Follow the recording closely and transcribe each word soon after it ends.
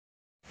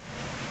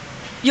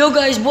Yo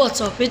guys,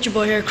 what's up? It's your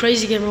boy here,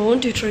 Crazy Gamer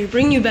 123,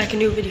 bringing you back a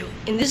new video.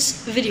 In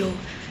this video,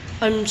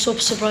 I'm so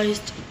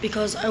surprised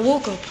because I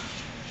woke up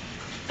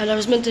and I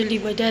was meant to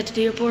leave my dad to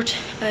the airport,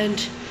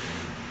 and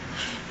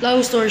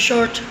long story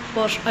short,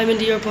 but I'm in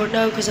the airport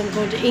now because I'm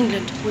going to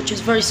England, which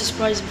is very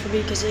surprising for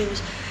me because it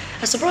was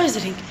a surprise,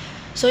 I think.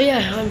 So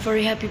yeah, I'm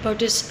very happy about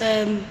this.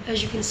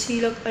 As you can see,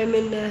 look, I'm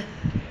in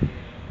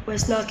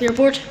West Knock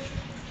Airport.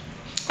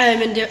 I'm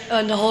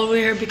on the hallway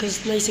here because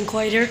it's nice and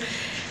quiet here,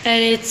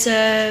 and it's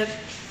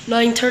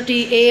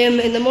 9:30 a.m.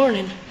 in the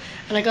morning,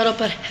 and I got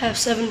up at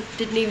 7:30,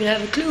 didn't even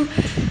have a clue.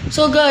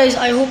 So guys,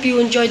 I hope you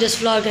enjoyed this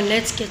vlog, and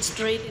let's get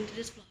straight into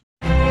this vlog.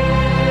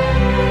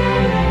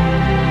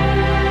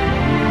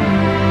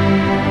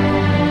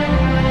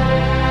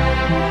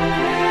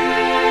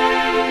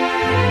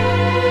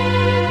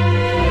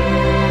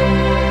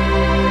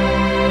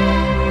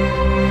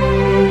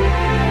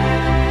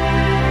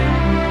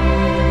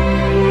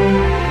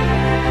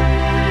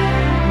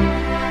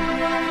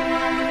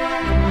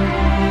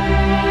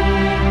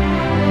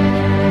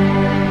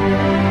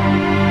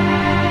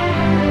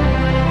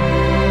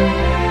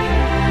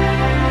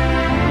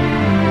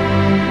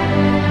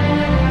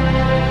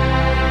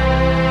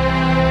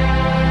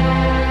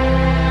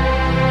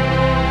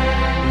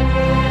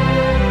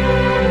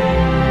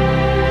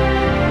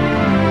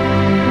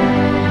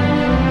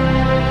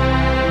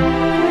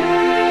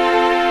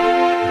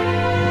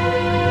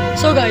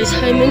 So guys,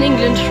 I'm in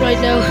England right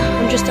now.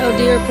 I'm just out of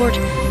the airport.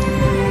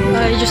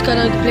 I just got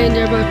out of the plane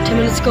there about 10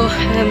 minutes ago.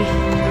 And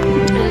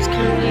it's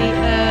currently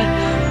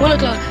 1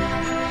 o'clock.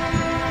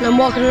 And I'm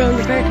walking around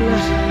the parking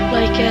lot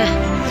like,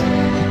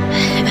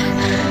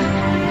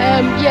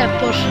 yeah,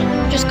 but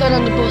just got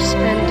on the bus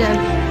and,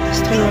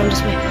 let's turn around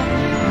this way.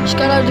 Just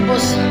got out of the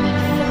bus.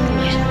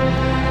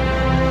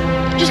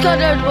 Just got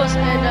out of the bus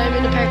and I'm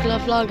in the parking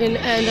lot vlogging,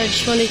 and I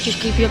just wanted to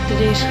keep you up to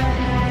date.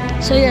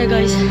 So yeah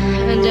guys,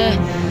 and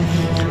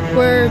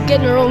we're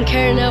getting our own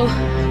car now.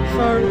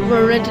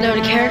 We're renting out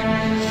a car.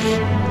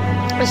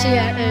 So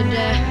yeah, and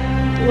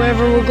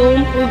wherever we're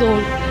going, we're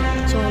going.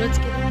 So let's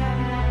get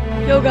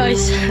it. Yo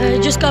guys, I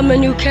just got my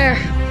new car.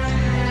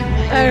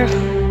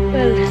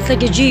 Well, it's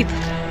like a Jeep.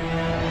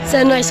 It's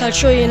that nice. I'll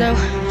show you now.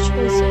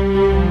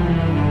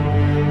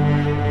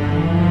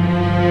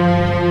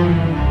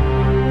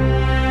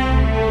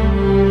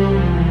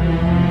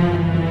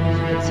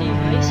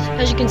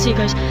 As you can see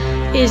guys,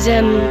 is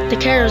the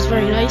car is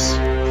very nice.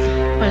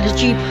 Well, the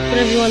Jeep,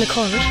 whatever you want to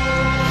call it.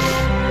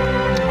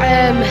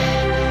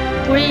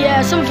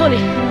 Something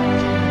funny.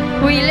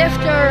 We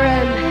left our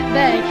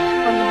bag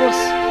on the bus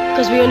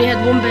because we only had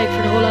one bag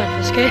for the whole lot of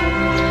us, okay?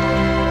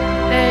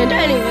 And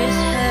anyways,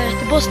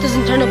 the bus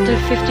doesn't turn up till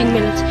 15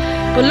 minutes.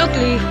 But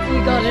luckily,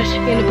 we got it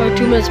in about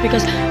 2 minutes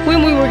because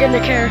when we were getting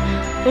the car,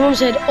 my mum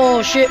said,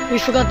 "Oh shit, we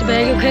forgot the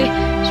bag," okay?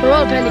 So we're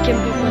all panicking,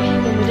 but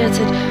my dad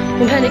said,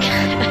 "Don't panic."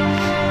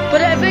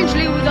 But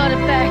eventually we got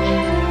it back.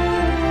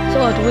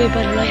 So I had to wait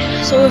by the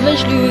light. So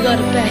eventually we got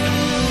it back.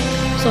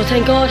 So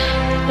thank God,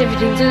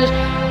 everything's in it.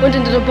 Went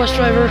into the bus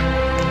driver.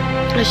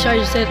 I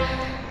said,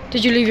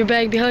 "Did you leave your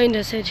bag behind?"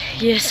 I said,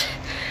 "Yes."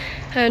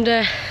 And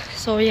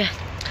so yeah,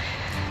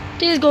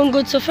 day's going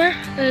good so far.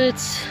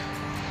 It's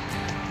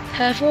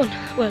 1:30.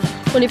 Well,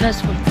 20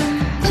 past 1.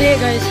 So yeah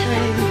guys,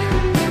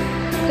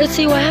 let's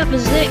see what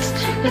happens next.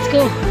 Let's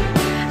go.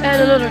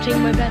 And another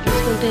thing, my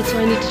battery's going dead, so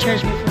I need to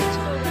charge my phone.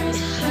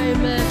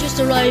 I'm just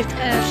arrived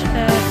at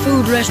a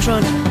food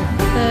restaurant.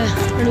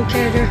 Our new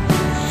car there.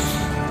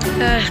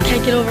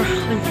 Can't get over.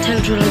 I'm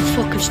telling you, I'm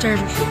fucking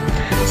starving.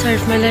 Sorry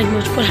for my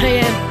language, but I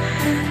am.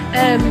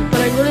 But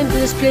I'm going into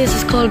this place.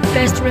 It's called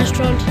Best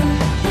Western,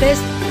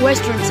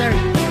 sorry.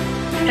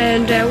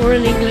 And we're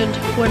in England.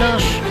 We're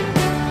not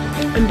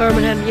in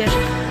Birmingham yet.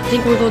 I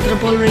think we're going to the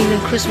Bullring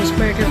and Christmas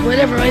market,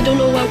 whatever. I don't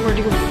know what we're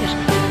doing yet.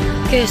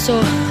 Okay, so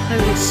I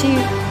will see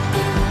you.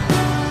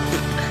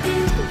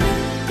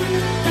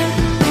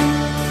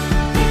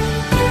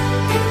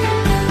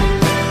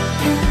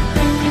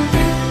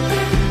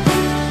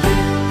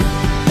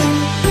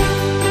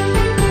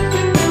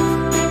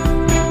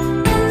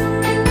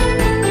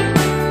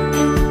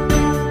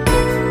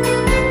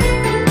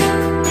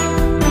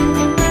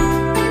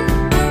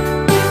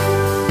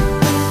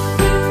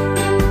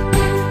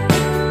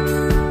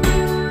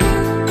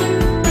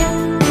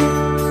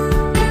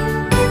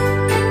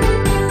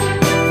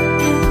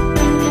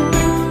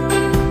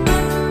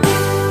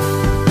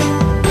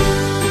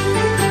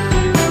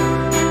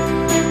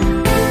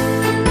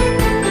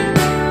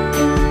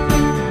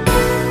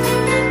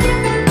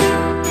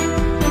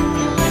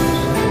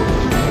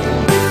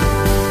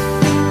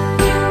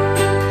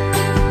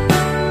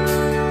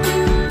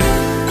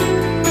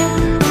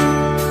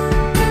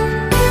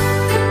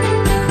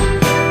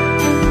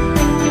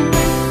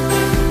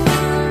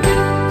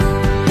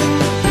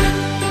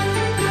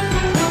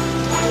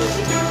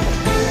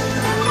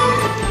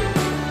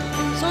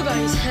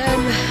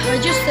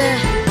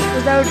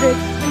 was down at the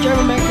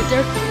German market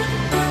there,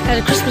 at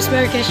a Christmas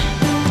market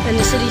in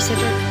the city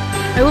centre.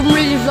 I wouldn't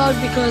really vlog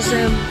because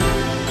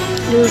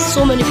there was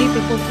so many people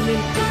bumping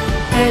in,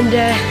 and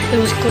it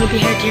was going to be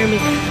hard to hear me,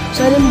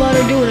 so I didn't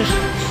bother doing it.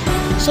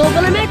 So,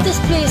 but I'm at this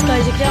place,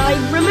 guys, okay, I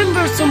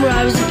remember somewhere,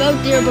 I was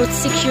about there about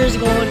 6 years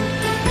ago, and,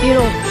 you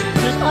know,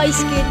 there's ice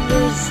skating,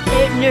 there's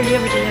nearly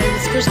everything, and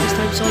it's Christmas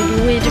time, so it'll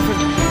be way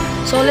different.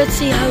 So let's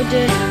see how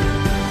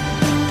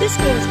this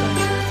goes,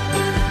 guys.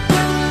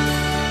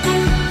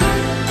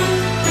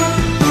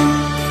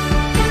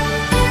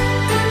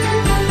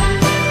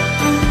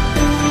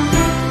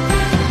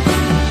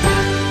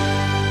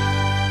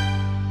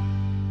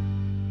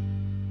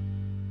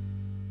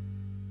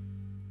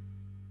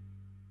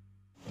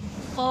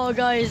 Oh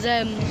guys,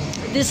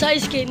 this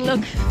ice skating, look,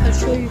 I'll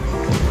show you.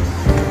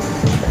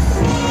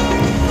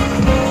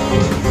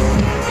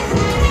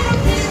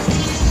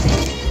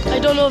 I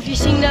don't know if you've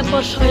seen that,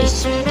 but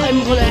I'm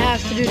gonna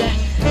have to do that.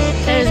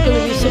 That is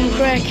gonna be some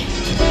crack.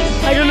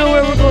 I don't know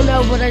where we're going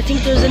now, but I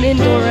think there's an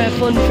indoor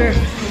fun fair.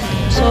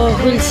 So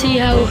we'll see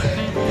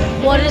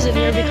what is it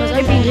here, because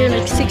I've been here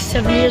like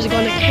 6-7 years ago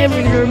and I can't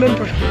really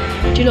remember,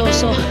 you know,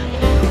 so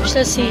just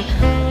let's see.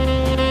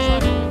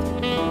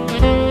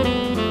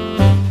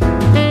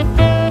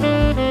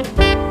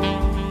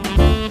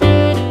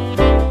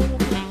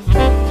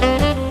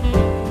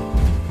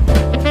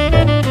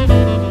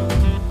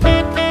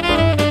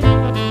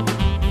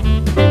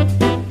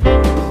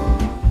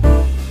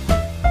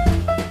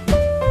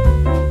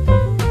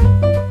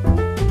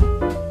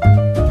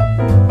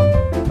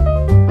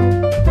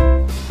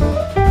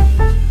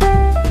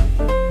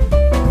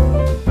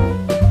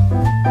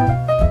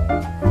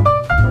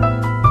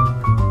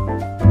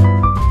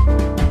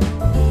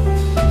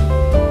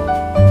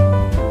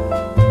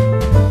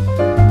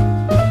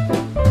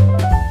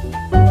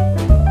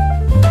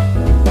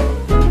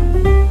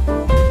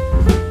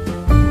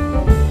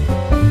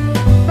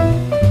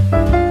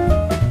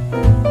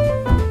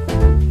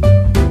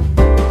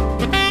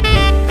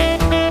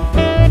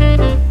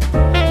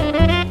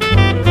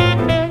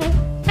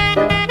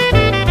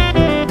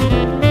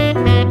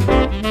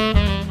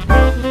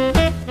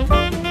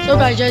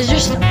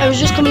 I was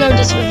just coming out of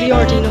this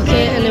VR thing,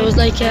 okay, and it was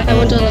like I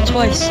went on it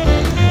twice,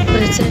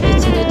 but it's in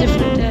a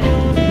different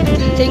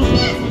thing.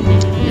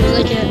 It was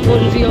like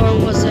one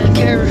VR was a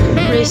car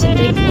racing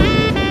thing,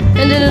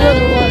 and then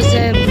another was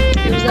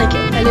it was like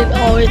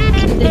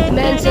the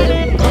man said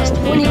it would cost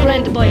 20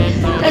 grand to buy.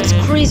 That's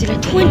crazy,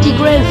 like 20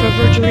 grand for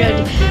virtual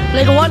reality.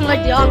 Like it wasn't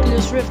like the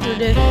Oculus Rift or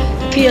the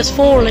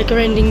PS4 like or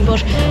anything,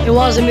 but it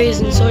was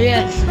amazing. So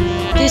yeah,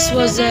 this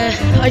was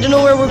I don't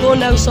know where we're going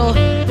now, so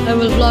I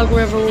will vlog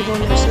wherever we're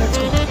going now, so let's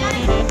go.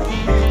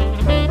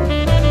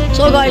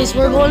 So guys,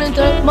 we're going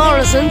into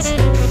Morrison's,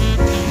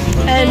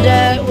 and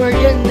we're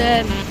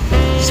getting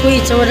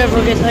sweets or whatever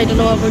we're getting, I don't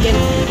know what we're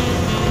getting,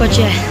 but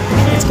yeah,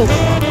 let's go.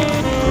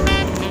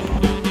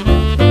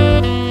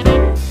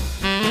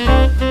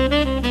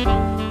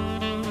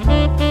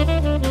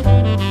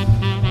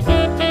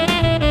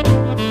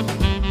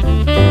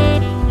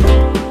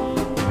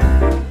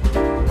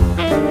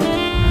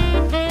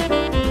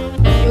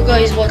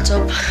 Guys, what's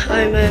up?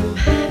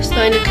 It's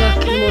 9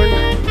 o'clock in the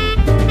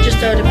morning,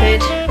 just out of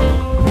bed.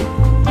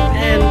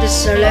 This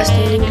is our last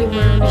day in England.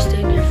 We're only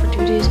staying here for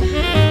 2 days.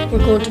 We're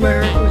going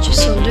tomorrow, which is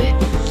Sunday,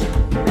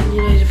 and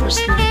United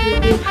versus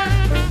Liverpool.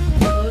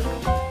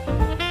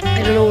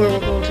 I don't know where we're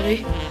going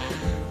today.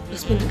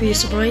 It's meant to be a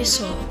surprise,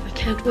 so I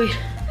can't wait.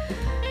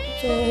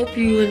 So I hope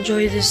you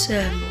enjoy this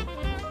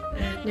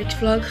next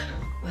vlog.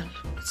 Well,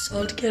 it's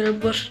all together,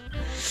 but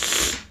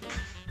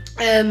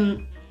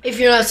if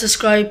you're not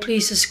subscribed,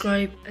 please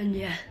subscribe, and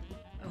yeah,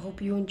 I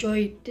hope you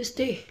enjoy this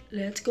day.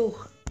 Let's go.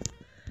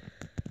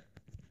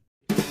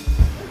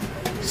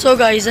 So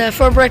guys,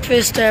 for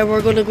breakfast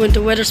we're going to go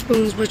into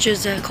Wetherspoons, which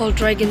is called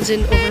Dragon's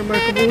Inn over in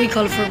America, but we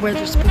call it for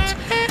Wetherspoons.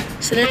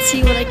 So let's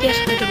see what I get.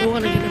 I don't know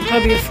what I get.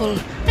 Probably a full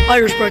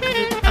Irish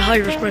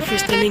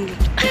breakfast in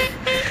England.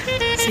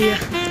 See ya.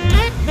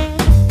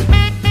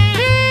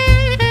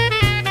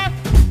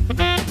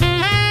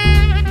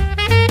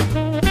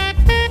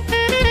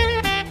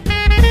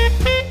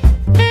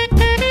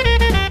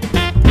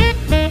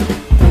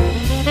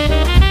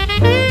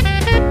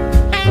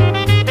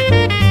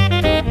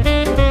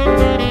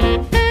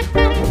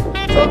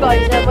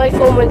 My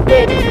phone went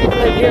dead.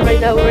 I'm here right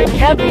now. We're in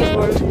Cadbury's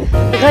World.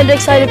 I'm kind of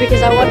excited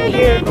because I wasn't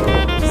here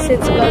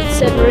since about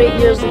 7 or 8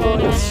 years ago.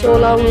 It's so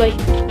long, like,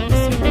 to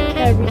see the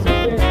Cadbury's up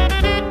here.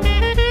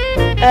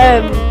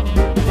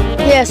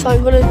 Yeah, so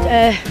I'm gonna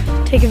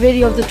take a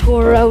video of the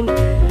tour around.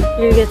 We're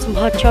gonna get some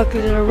hot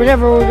chocolate or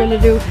whatever we're gonna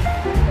do.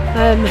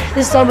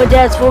 This is on my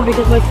dad's phone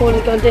because my phone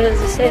has gone dead,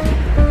 as I said.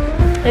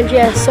 And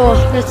yeah, so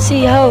let's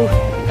see how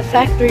the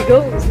factory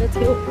goes. Let's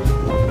go.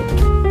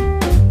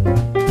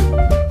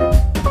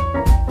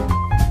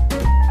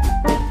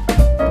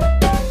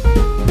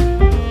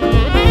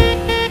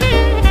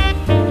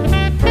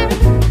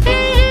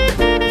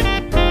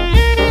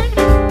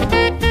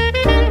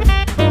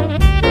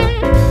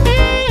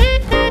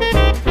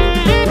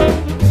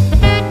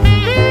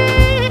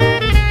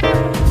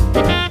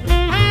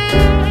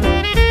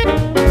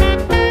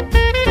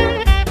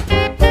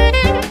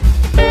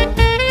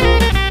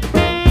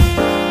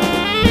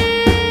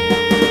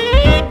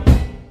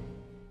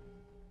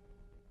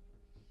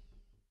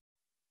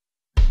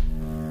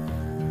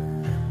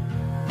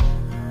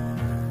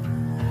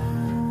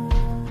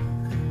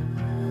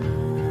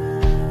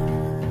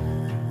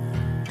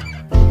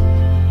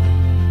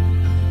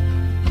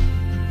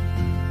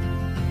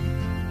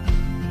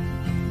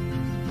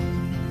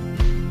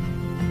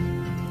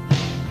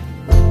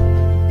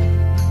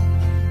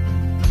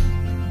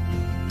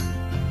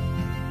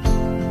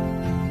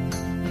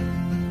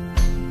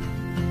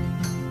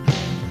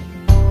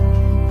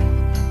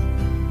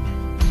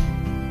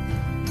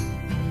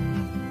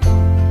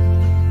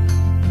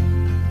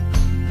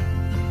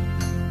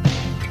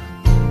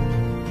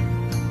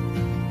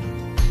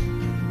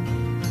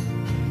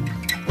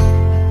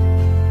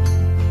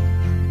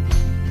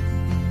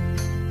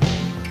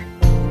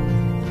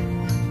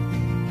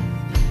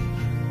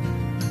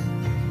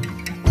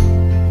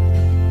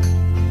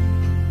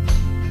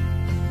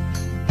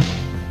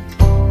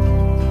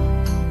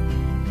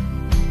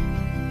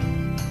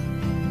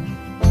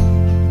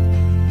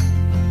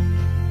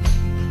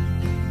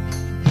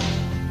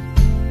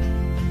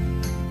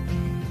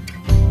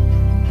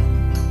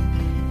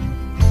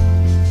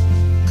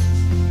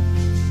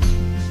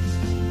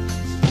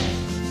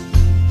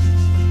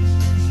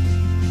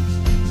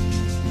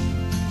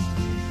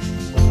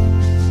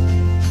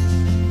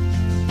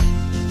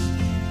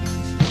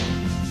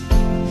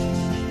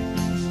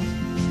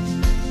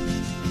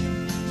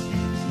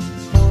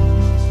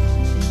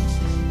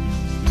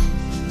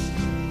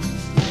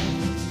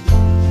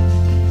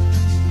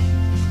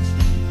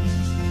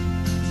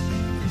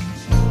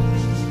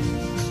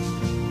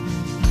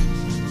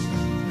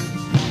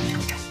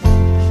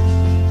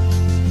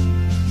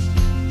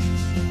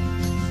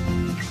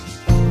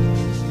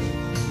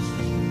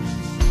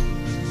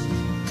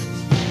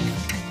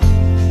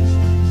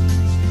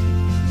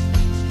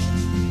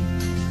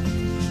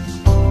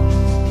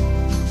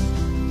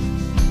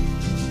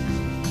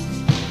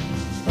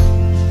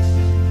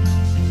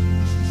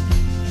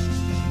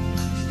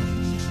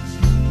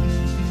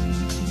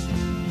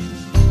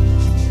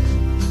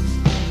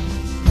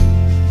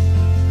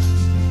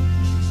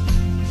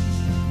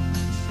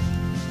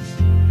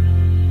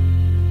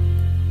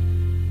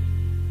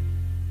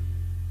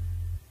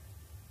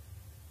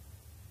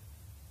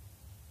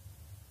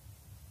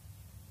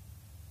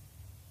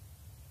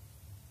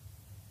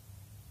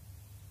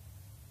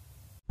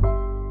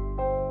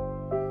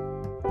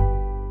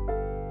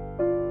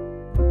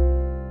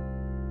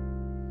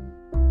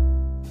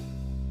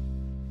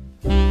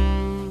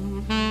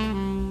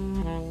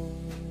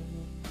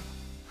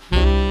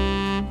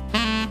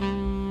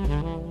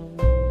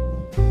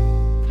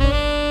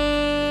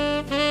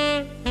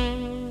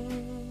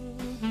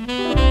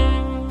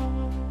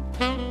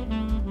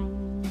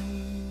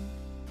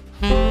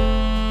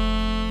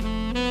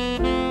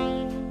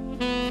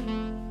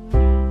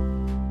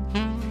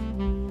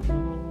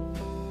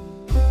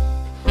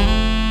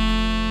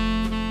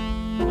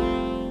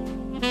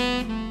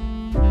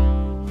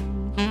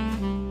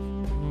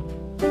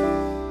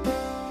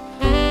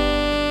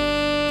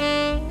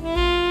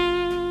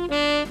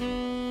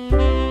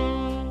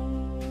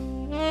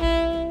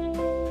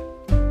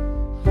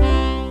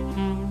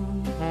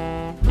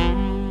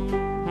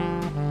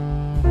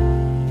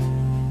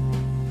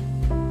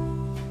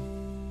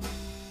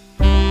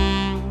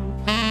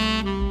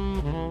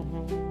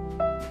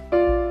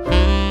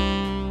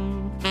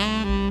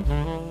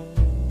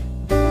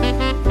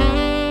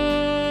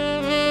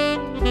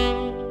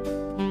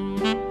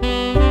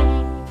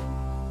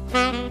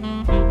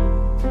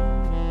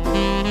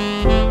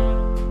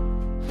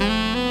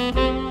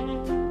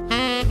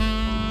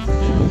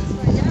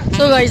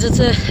 So guys, it's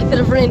a bit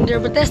of rain there,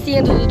 but that's the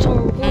end of the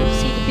tour. We're going to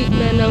see the big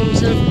man now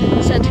himself,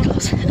 Santa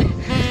Claus.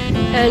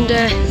 And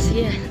so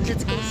yeah,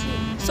 let's go see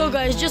him. So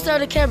guys, just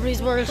out of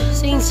Cadbury's World,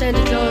 seeing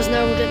Santa Claus,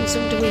 now we're getting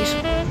something to eat.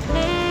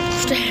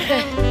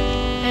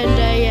 And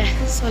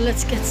yeah, so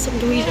let's get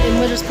something to eat and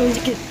weather's going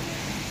to get.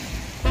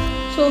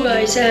 So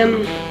guys,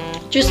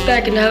 just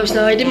back in the house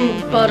now. I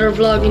didn't bother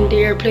vlogging the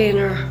airplane,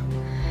 or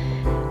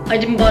I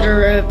didn't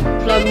bother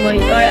vlogging my,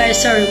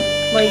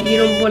 you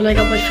know, when I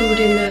got my food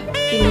in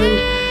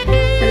England.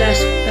 The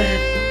last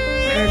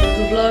part of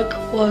the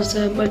vlog was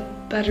my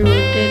battery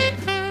went dead.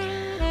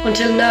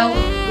 Until now,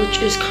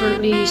 which is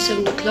currently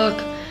 7 o'clock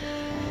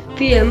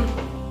PM.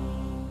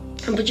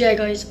 But yeah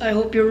guys, I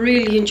hope you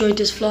really enjoyed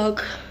this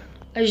vlog.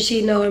 As you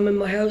see now, I'm in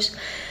my house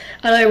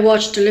and I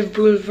watched the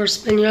Liverpool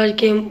vs Man United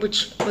game,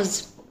 which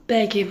was a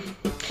bad game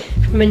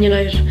for Man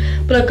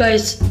United. But look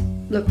guys,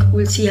 look,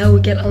 we'll see how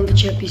we get on the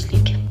Champions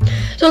League.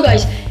 So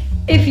guys,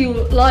 if you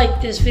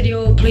like this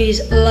video,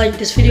 please like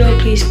this video,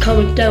 please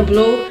comment down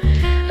below,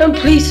 and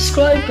please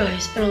subscribe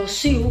guys, and I'll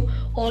see you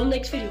on the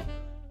next video.